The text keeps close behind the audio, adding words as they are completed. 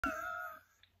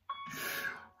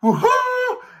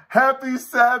Woohoo! Happy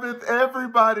Sabbath,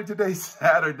 everybody. Today's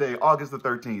Saturday, August the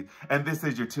 13th. And this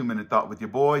is your 2-minute thought with your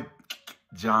boy,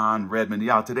 John Redmon.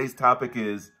 Y'all, today's topic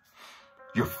is,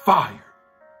 you're fired.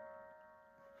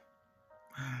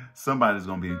 Somebody's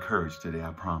going to be encouraged today, I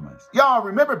promise. Y'all,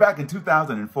 remember back in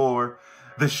 2004,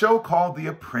 the show called The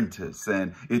Apprentice,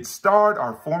 and it starred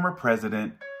our former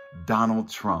president, Donald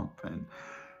Trump. And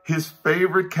his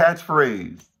favorite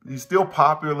catchphrase, he's still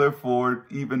popular for it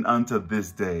even unto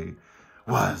this day,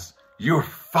 was, "You're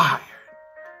fired."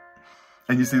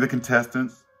 And you see the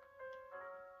contestants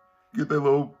get their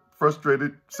little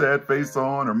frustrated, sad face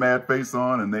on or mad face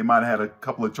on, and they might have had a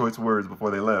couple of choice words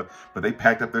before they left, but they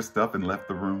packed up their stuff and left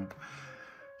the room.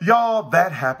 Y'all,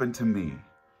 that happened to me.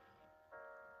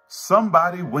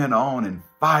 Somebody went on and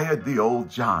fired the old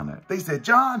John. They said,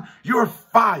 "John, you're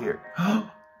fired."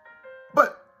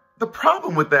 But the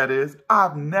problem with that is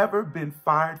I've never been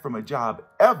fired from a job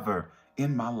ever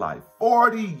in my life.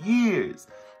 40 years.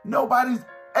 Nobody's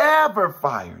ever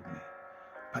fired me.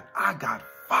 But I got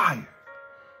fired.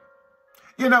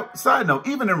 You know, side note,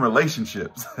 even in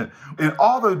relationships, in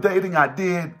all the dating I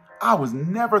did, I was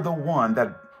never the one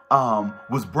that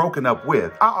was broken up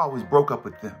with. I always broke up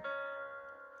with them.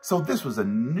 So this was a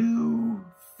new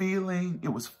feeling. It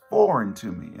was foreign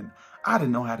to me, and I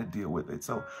didn't know how to deal with it.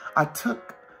 So I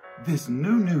took this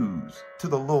new news to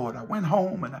the Lord. I went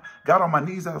home and I got on my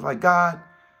knees. I was like, "God,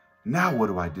 now what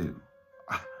do I do?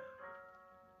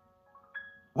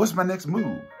 What's my next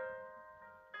move?"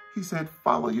 He said,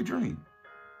 "Follow your dream."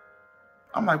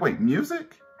 I'm like, "Wait,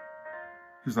 music?"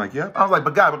 He's like, "Yep." I was like,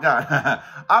 but God,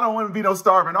 I don't want to be no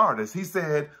starving artist." He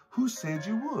said, "Who said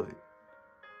you would?"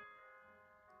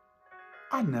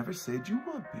 I never said you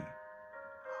would be.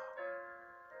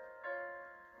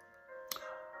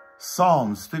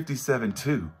 Psalms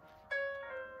 57:2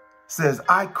 says,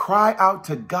 "I cry out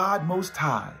to God Most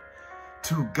High,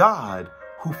 to God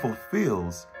who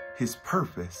fulfills his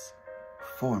purpose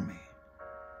for me."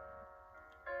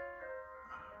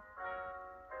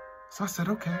 So I said,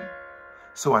 okay.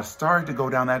 So I started to go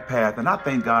down that path, and I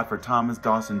thank God for Thomas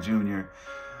Dawson Jr.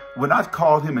 When I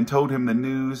called him and told him the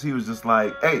news, he was just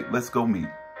like, "Hey, let's go meet."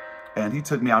 And he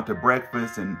took me out to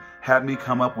breakfast and had me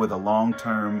come up with a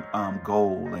long-term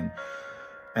goal.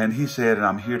 And he said, "And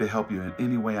I'm here to help you in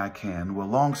any way I can." Well,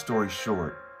 long story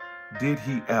short, did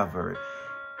he ever?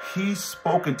 He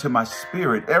spoke into my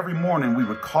spirit. Every morning we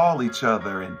would call each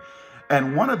other.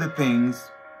 And one of the things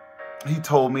he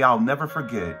told me I'll never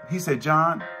forget, he said,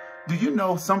 "John, do you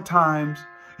know sometimes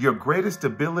your greatest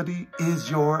ability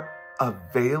is your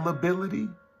availability?"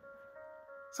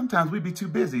 Sometimes we'd be too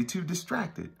busy, too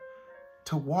distracted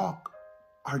to walk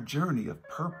our journey of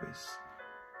purpose.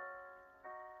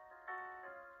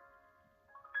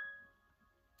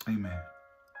 Amen.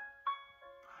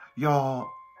 Y'all,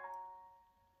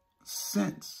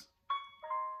 since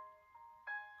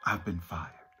I've been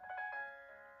fired,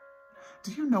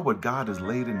 do you know what God has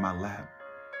laid in my lap?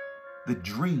 The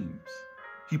dreams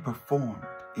he performed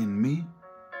in me.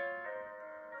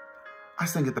 I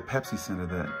sang at the Pepsi Center,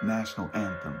 the national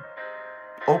anthem,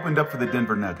 opened up for the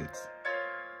Denver Nuggets.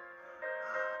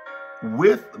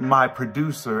 With my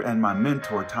producer and my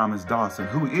mentor, Thomas Dawson,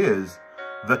 who is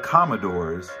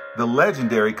the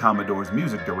legendary Commodore's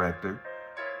music director,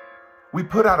 we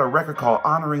put out a record called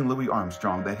Honoring Louis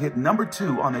Armstrong that hit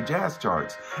 #2 on the jazz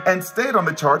charts and stayed on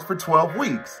the charts for 12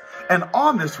 weeks. And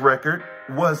on this record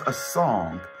was a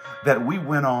song that we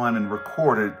went on and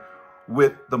recorded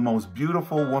with the most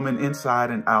beautiful woman inside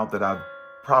and out that I've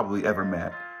probably ever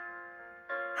met.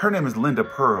 Her name is Linda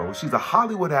Pearl. She's a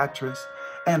Hollywood actress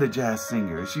and a jazz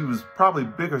singer. She was probably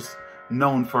bigger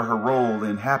known for her role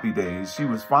in Happy Days. She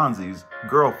was Fonzie's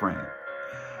girlfriend,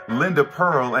 Linda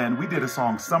Pearl, and we did a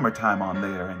song Summertime on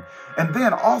there. And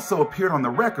then also appeared on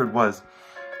the record was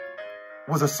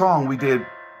a song we did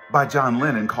by John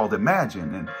Lennon called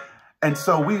Imagine. And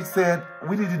so we said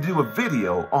we need to do a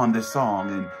video on this song.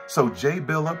 And so Jay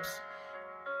Billups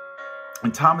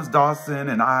and Thomas Dawson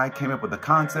and I came up with a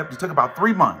concept. It took about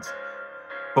 3 months,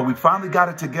 but we finally got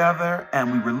it together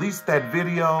and we released that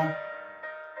video.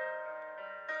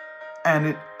 And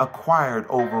it acquired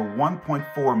over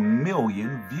 1.4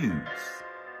 million views.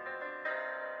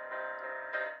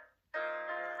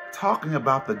 Talking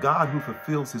about the God who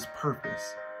fulfills his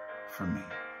purpose for me.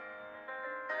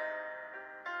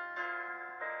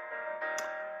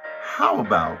 How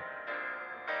about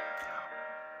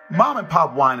Mom and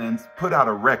Pop Winans put out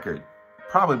a record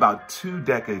probably about 2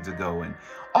 decades ago. And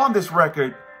on this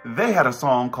record, they had a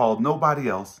song called Nobody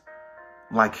Else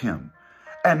Like Him.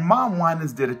 And Mom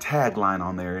Winans did a tagline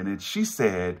on there, and she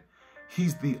said,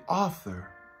 "He's the author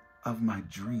of my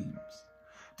dreams."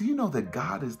 Do you know that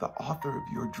God is the author of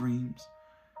your dreams?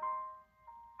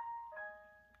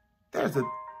 There's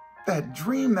that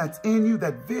dream that's in you,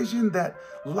 that vision that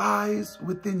lies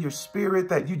within your spirit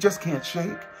that you just can't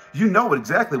shake. You know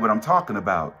exactly what I'm talking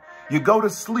about. You go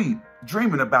to sleep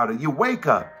dreaming about it. You wake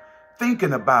up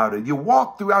thinking about it. You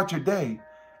walk throughout your day,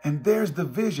 and there's the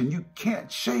vision. You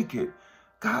can't shake it.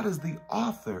 God is the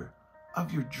author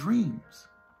of your dreams.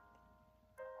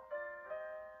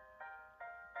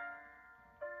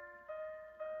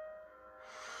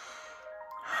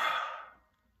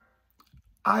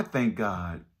 I thank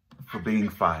God for being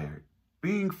fired.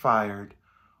 Being fired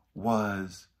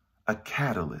was a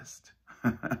catalyst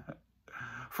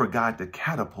for God to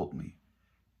catapult me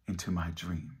into my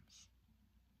dreams.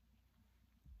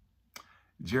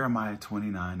 Jeremiah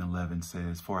 29:11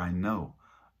 says, "For I know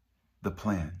the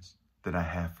plans that I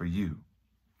have for you,"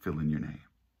 fill in your name,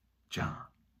 John,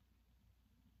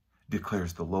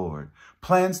 declares the Lord,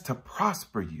 "plans to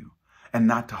prosper you and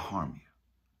not to harm you,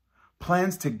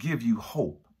 plans to give you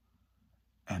hope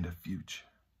and a future."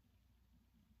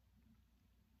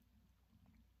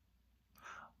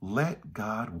 Let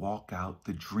God walk out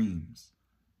the dreams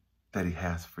that he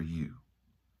has for you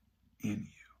in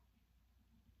you.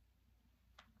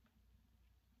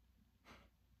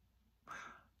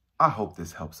 I hope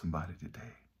this helps somebody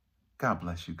today. God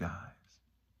bless you guys.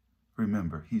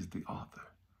 Remember, he's the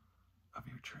author of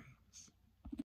your dreams.